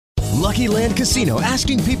Lucky Land Casino,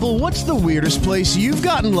 asking people, what's the weirdest place you've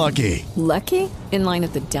gotten lucky? Lucky? In line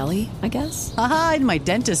at the deli, I guess? Aha, in my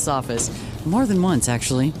dentist's office. More than once,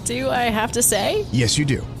 actually. Do I have to say? Yes, you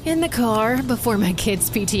do. In the car before my kids'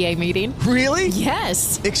 PTA meeting. Really?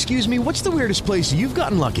 Yes. Excuse me, what's the weirdest place you've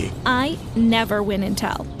gotten lucky? I never win and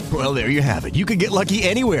tell. Well, there you have it. You can get lucky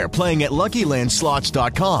anywhere, playing at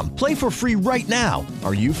LuckyLandSlots.com. Play for free right now.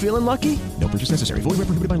 Are you feeling lucky? No purchase necessary. Void where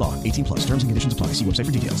prohibited by law. 18 plus. Terms and conditions apply. See website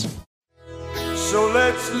for details. So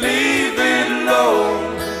let's leave it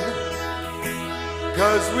alone,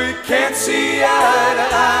 'cause we can't see eye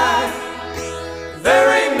to eye.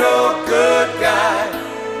 There ain't no good guy,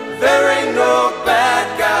 there ain't no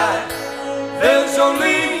bad guy. There's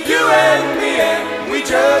only you and me, and we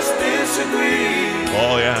just disagree.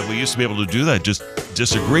 Oh, yeah, we used to be able to do that, just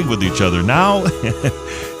disagree with each other. Now,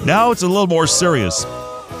 now it's a little more serious.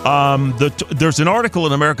 There's an article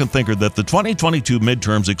in American Thinker that the 2022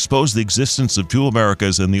 midterms expose the existence of two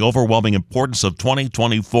Americas and the overwhelming importance of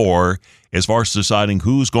 2024 as far as deciding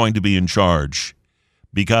who's going to be in charge.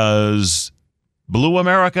 Because Blue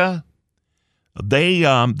America,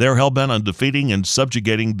 they're hell-bent on defeating and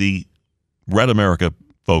subjugating the Red America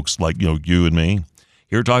folks like you and me.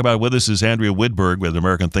 Here to talk about it with us is Andrea Widberg with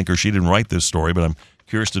American Thinker. She didn't write this story, but I'm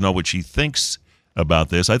curious to know what she thinks about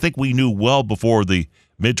this. I think we knew well before the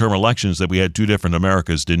midterm elections that we had two different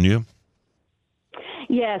Americas, didn't you?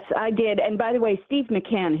 Yes, I did. And by the way, Steve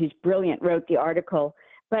McCann, who's brilliant, wrote the article.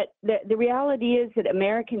 But the reality is that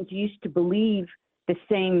Americans used to believe the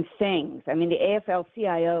same things. I mean, the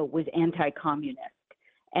AFL-CIO was anti-communist,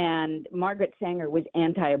 and Margaret Sanger was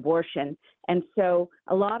anti-abortion. And so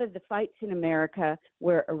a lot of the fights in America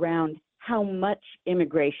were around how much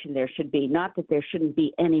immigration there should be, not that there shouldn't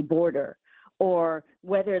be any border, or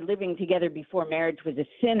whether living together before marriage was a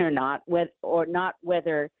sin or not,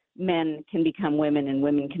 whether men can become women and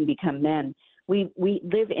women can become men. We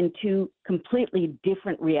live in two completely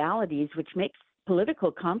different realities, which makes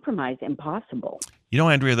political compromise impossible.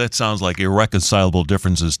 Andrea, that sounds like irreconcilable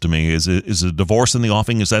differences to me. Is a divorce in the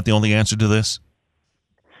offing? Is that the only answer to this?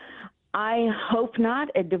 I hope not.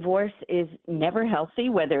 A divorce is never healthy,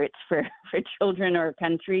 whether it's for children or a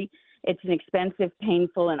country. It's an expensive,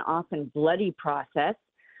 painful, and often bloody process.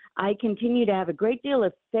 I continue to have a great deal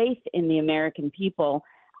of faith in the American people.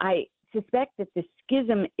 I suspect that the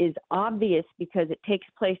schism is obvious because it takes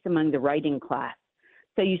place among the writing class.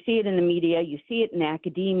 So you see it in the media, you see it in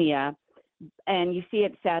academia, and you see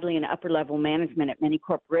it, sadly, in upper-level management at many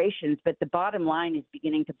corporations. But the bottom line is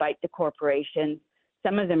beginning to bite the corporations.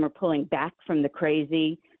 Some of them are pulling back from the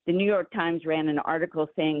crazy. The New York Times ran an article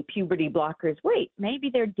saying puberty blockers, wait, maybe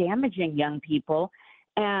they're damaging young people.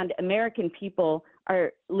 And American people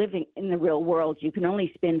are living in the real world. You can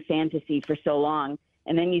only spin fantasy for so long.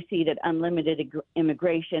 And then you see that unlimited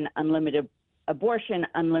immigration, unlimited abortion,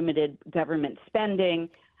 unlimited government spending,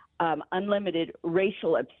 unlimited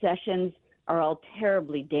racial obsessions are all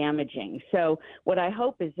terribly damaging. So what I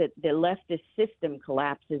hope is that the leftist system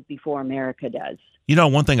collapses before America does.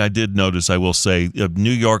 One thing I did notice, I will say,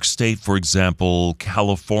 New York State, for example,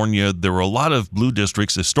 California, there were a lot of blue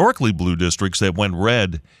districts, historically blue districts, that went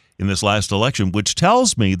red in this last election, which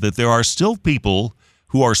tells me that there are still people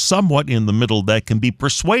who are somewhat in the middle that can be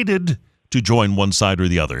persuaded to join one side or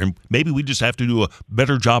the other. And maybe we just have to do a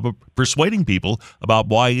better job of persuading people about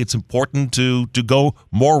why it's important to go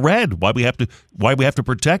more red, why we have to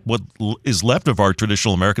protect what is left of our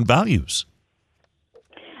traditional American values.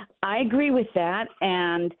 I agree with that.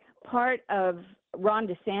 And part of Ron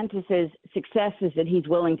DeSantis's success is that he's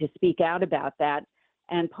willing to speak out about that.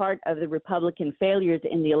 And part of the Republican failures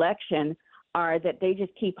in the election are that they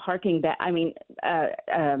just keep harking back. I mean,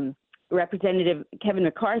 Representative Kevin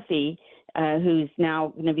McCarthy, who's now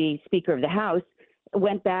going to be Speaker of the House,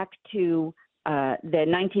 went back to the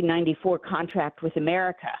 1994 contract with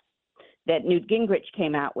America that Newt Gingrich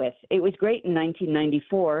came out with. It was great in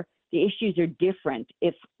 1994. The issues are different.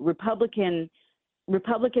 If Republicans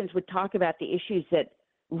would talk about the issues that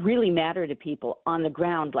really matter to people on the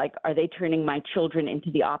ground, like are they turning my children into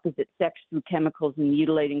the opposite sex through chemicals and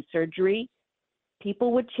mutilating surgery,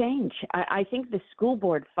 people would change. I think the school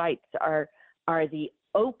board fights are the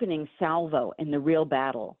opening salvo in the real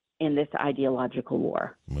battle in this ideological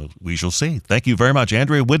war. Well, we shall see. Thank you very much.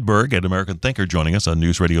 Andrea Widberg at American Thinker joining us on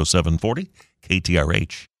News Radio 740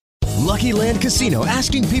 KTRH. Lucky Land Casino,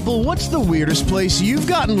 asking people, what's the weirdest place you've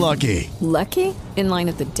gotten lucky? Lucky? In line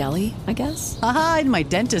at the deli, I guess? Aha, in my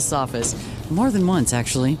dentist's office. More than once,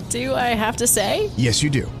 actually. Do I have to say? Yes, you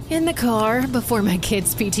do. In the car before my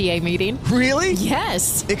kids' PTA meeting. Really?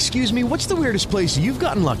 Yes. Excuse me, what's the weirdest place you've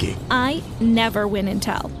gotten lucky? I never win and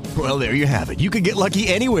tell. Well, there you have it. You can get lucky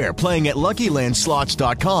anywhere, playing at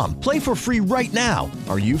LuckyLandSlots.com. Play for free right now.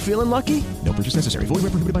 Are you feeling lucky? No purchase necessary. Void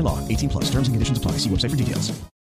where prohibited by law. 18 plus. Terms and conditions apply. See website for details.